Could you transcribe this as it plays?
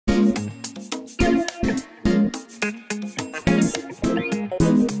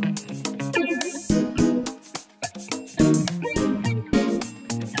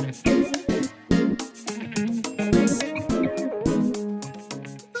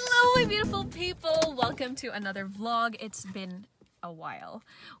beautiful people, welcome to another vlog. It's been a while.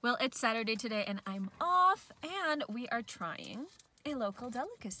 Well, it's Saturday today and I'm off, and we are trying a local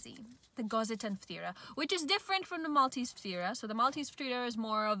delicacy, the Gozo phthira, which is different from the Maltese phthira. So the Maltese phthira is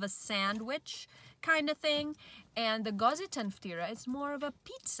more of a sandwich kind of thing, and the Gozo phthira is more of a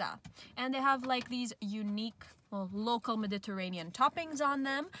pizza, and they have like these unique, well, local Mediterranean toppings on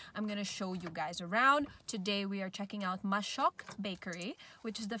them. I'm gonna show you guys around. Today we are checking out Mashok Bakery,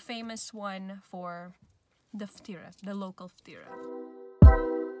 which is the famous one for the phthira, the local phthira.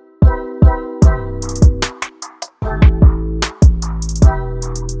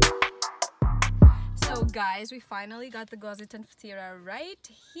 So guys, we finally got the Gozo phthira right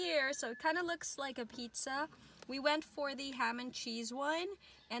here. So it kind of looks like a pizza. We went for the ham and cheese one,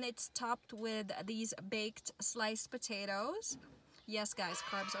 and it's topped with these baked sliced potatoes. Yes guys,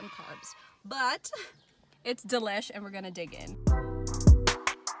 carbs on carbs, but it's delish, and we're gonna dig in.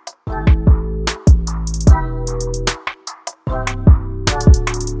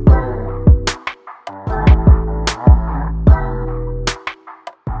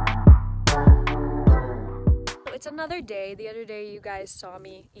 It's another day. The other day you guys saw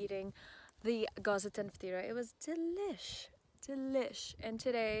me eating the Gozo phthira. It was delish. And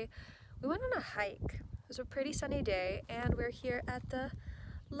today we went on a hike. It was a pretty sunny day, and we're here at the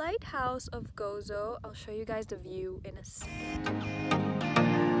lighthouse of Gozo. I'll show you guys the view in a second.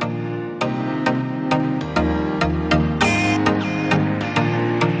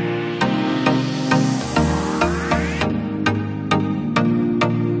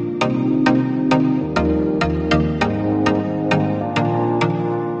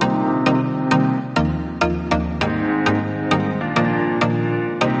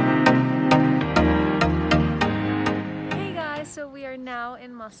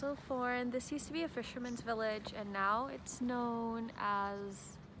 This used to be a fisherman's village, and now it's known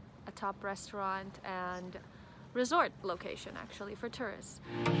as a top restaurant and resort location actually for tourists.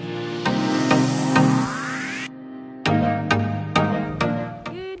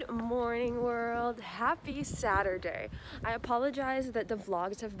 Good morning world, happy Saturday. I apologize that the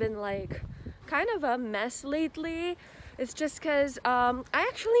vlogs have been like kind of a mess lately. It's just because I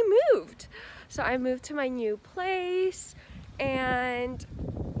actually moved. So I moved to my new place, and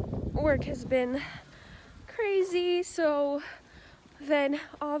work has been crazy, so then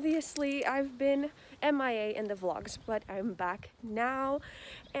obviously I've been MIA in the vlogs, but I'm back now,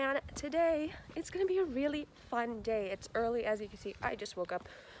 and today it's gonna be a really fun day. It's early, as you can see. I just woke up,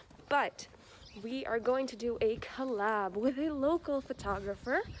 but we are going to do a collab with a local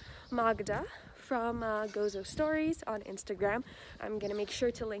photographer, Magda from Gozo Stories on Instagram. I'm gonna make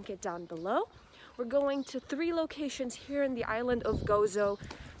sure to link it down below. We're going to 3 locations here in the island of Gozo.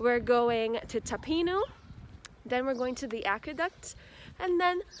 We're going to Tapino, then we're going to the aqueduct, and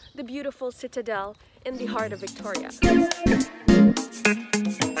then the beautiful citadel in the heart of Victoria.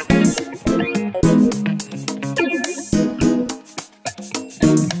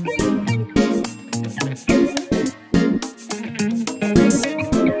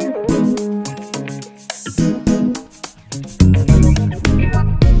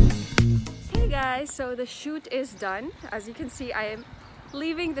 Hey guys, so the shoot is done. As you can see, I am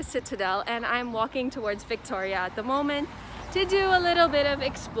leaving the citadel and I'm walking towards Victoria at the moment to do a little bit of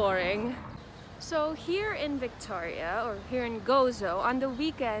exploring. So here in Victoria, or here in Gozo, on the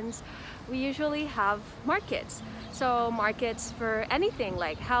weekends we usually have markets. So markets for anything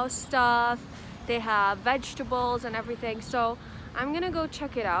like house stuff, they have vegetables and everything. So I'm gonna go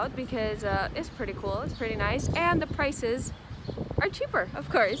check it out because it's pretty cool, it's pretty nice, and the prices are cheaper, of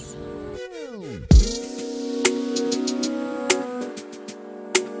course.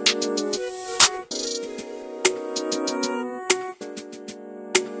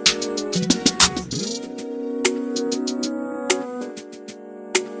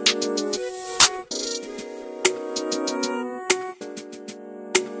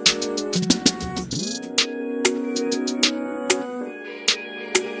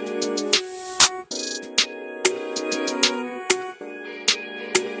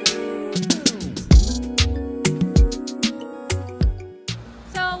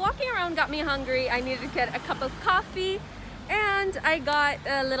 Got me hungry. I needed to get a cup of coffee, and I got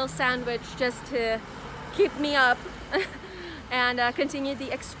a little sandwich just to keep me up and continue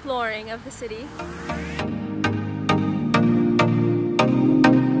the exploring of the city.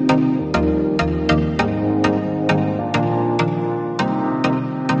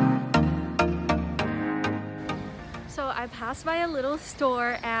 So I passed by a little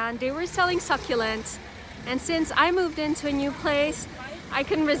store and they were selling succulents, and since I moved into a new place, I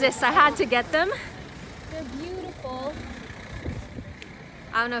couldn't resist. I had to get them. They're beautiful.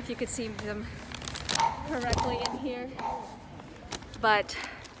 I don't know if you could see them correctly in here, but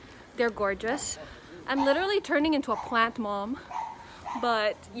they're gorgeous. I'm literally turning into a plant mom,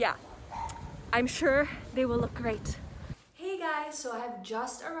 but yeah, I'm sure they will look great. Hey guys, so I have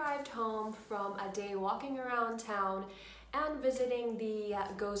just arrived home from a day walking around town and visiting the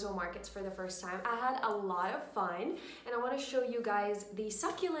Gozo markets for the first time. I had a lot of fun and I want to show you guys the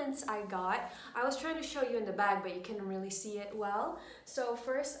succulents I got. I was trying to show you in the bag, but you couldn't really see it well. So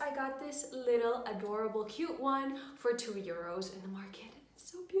first I got this little adorable cute one for €2 in the market.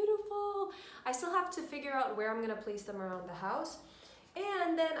 It's so beautiful. I still have to figure out where I'm gonna place them around the house.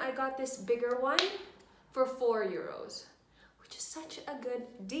 And then I got this bigger one for €4. Which is such a good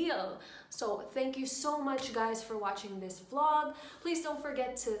deal. So thank you so much guys for watching this vlog. Please don't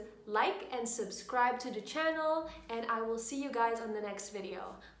forget to like and subscribe to the channel, and I will see you guys on the next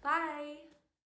video. Bye!